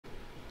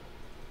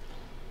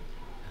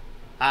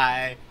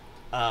Hi,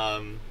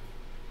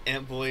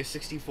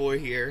 Antboy64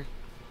 here,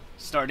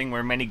 starting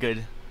where many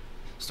good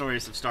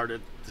stories have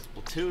started. The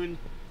Splatoon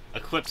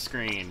equip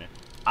screen.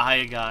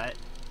 I got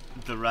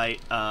the right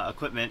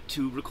equipment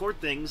to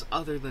record things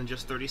other than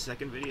just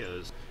 30-second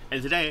videos.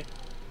 And today,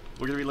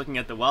 we're going to be looking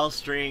at the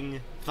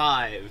Wellstring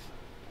V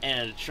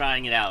and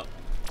trying it out.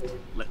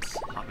 Let's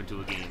hop into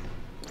a game.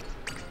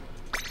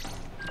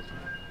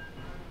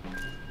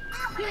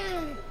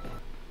 Yay!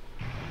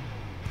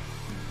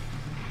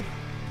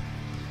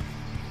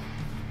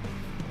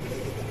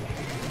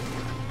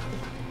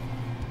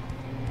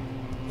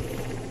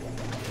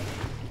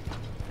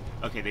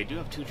 Okay, they do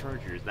have 2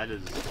 chargers. That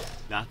is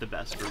not the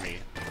best for me.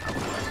 I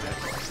would like that.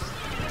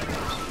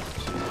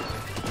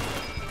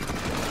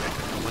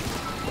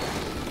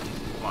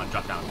 Come on,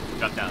 drop down.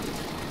 Drop down.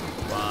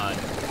 Come on.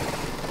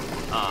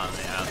 Oh,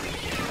 man.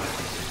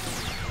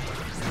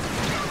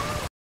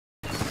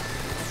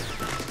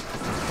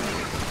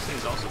 This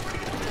thing's also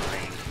pretty good in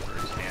range for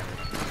its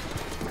damage.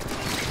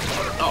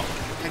 Oh,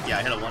 heck yeah,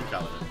 I hit a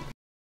one-shot with it.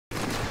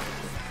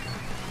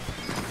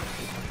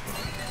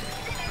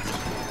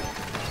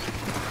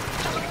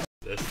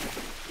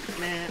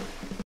 Man.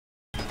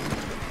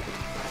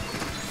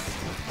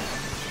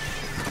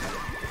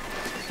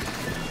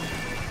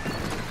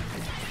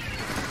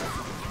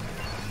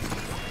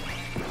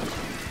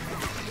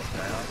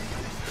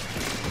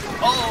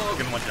 Oh,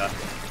 get one shot.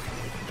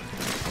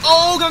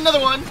 Oh, got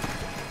another one.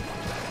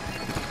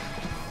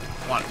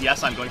 Come on,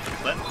 yes, I'm going for the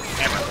clip.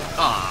 Hammer.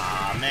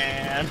 Aw,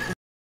 man.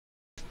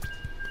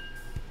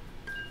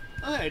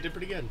 Oh, hey, I did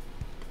pretty good.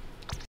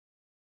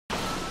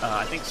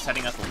 I think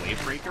setting up a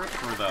wave breaker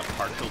for the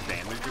partial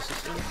damage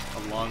resistance,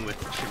 along with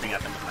chipping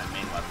at them with my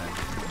main weapon,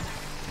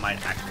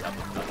 might actually help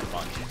with a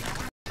bunch.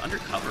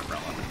 Undercover, bro.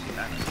 I'm gonna do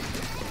that.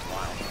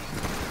 Wild.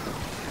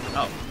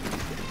 Oh.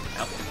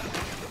 Help with that.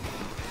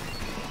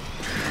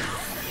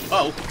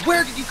 Oh,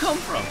 where did you come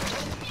from?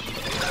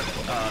 There.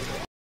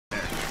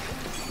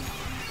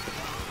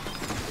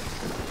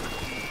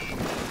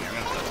 Yeah, I'm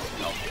gonna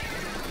help.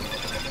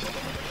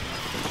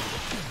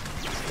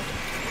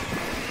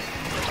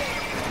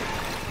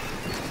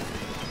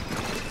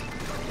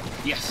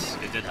 Yes,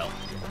 it did help.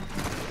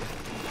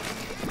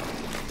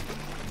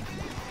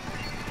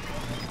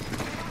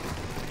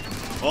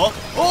 Oh!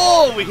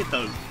 Oh! We hit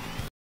those!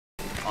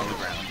 On the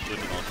ground with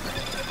the ultimate.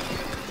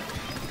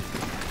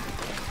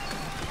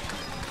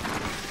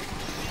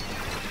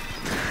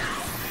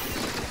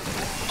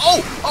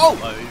 Oh! Oh!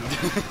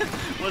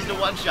 Wasn't a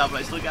one shot, but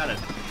I still got it.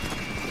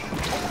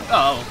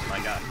 Oh my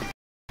god.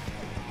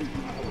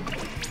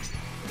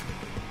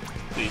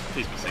 Please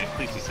be safe.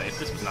 Please be safe.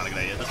 This was not a good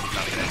idea. This was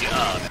not a good idea.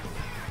 Oh, no.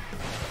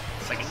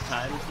 Second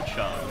time is the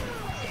charm.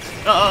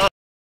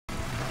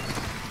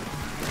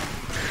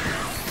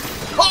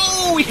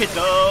 Oh, we hit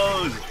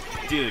those!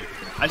 Dude,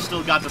 I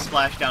still got the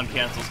splashdown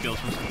cancel skills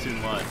from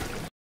Splatoon 1.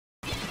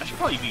 I should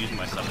probably be using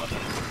my sub-weapon.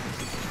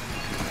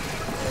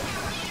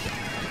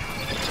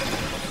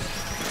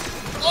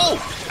 Oh!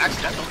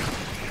 Accidental.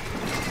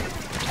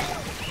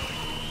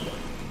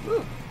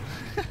 Woo.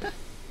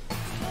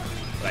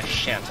 But I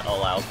shan't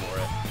allow for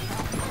it.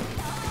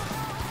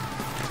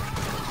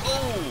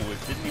 Oh, it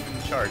didn't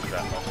even charge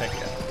that much, heck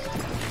yeah.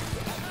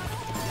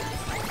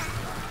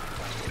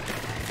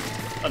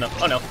 Oh no,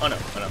 oh no, oh no,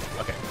 oh no,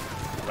 okay.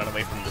 Run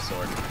away from the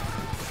sword.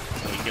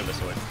 Let me kill the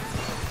sword.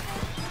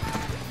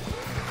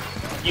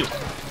 You!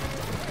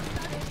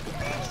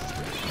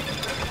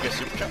 Get a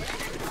super jump?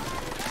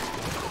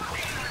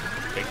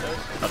 Take those?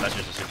 Oh, that's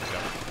just a super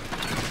jump.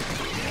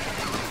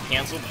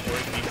 Cancel before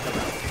it can even come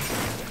out.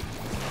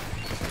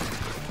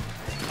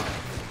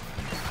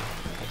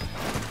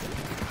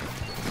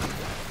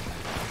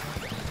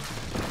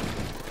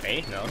 Hey,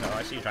 no,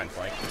 I see you trying to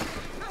flank.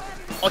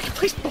 Oh, you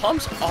place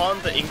bombs on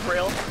the ink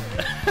rail?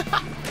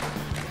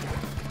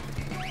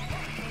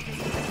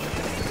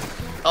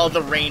 Oh,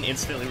 the rain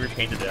instantly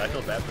repainted it. I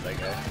feel bad for that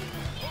guy.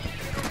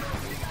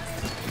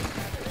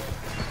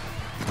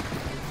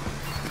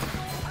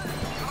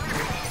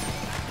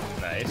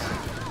 Nice.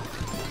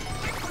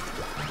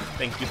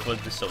 Thank you for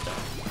the soda.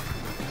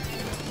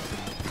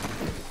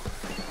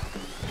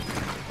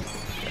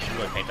 I should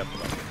really paint up the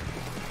bump.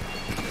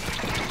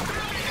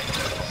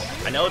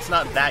 I know it's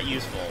not that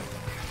useful.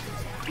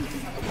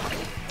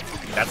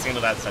 That's the end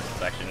of that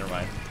sentence, actually, never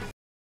mind.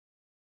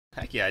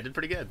 Heck yeah, I did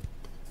pretty good.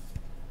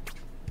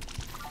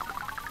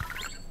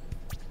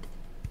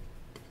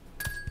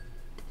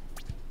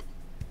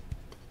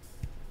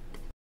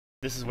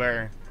 This is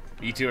where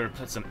the YouTuber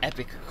puts some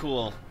epic,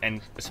 cool,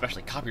 and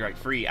especially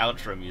copyright-free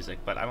outro music,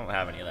 but I don't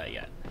have any of that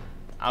yet.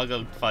 I'll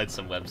go find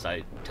some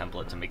website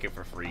template to make it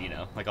for free, you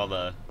know, like all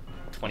the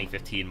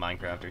 2015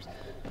 Minecrafters.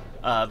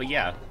 But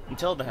yeah,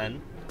 until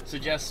then,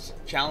 suggest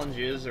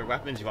challenges or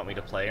weapons you want me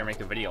to play or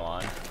make a video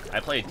on. I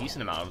play a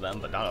decent amount of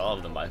them, but not all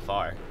of them by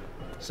far.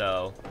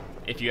 So,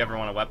 if you ever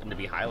want a weapon to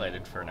be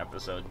highlighted for an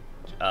episode,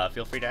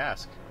 feel free to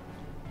ask.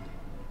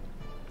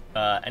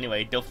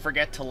 Anyway, don't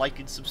forget to like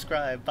and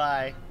subscribe.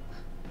 Bye!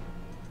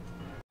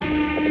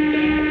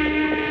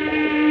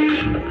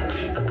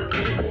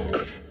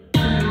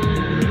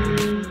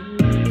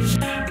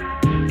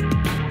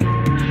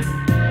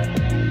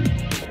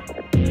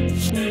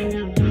 Wellstring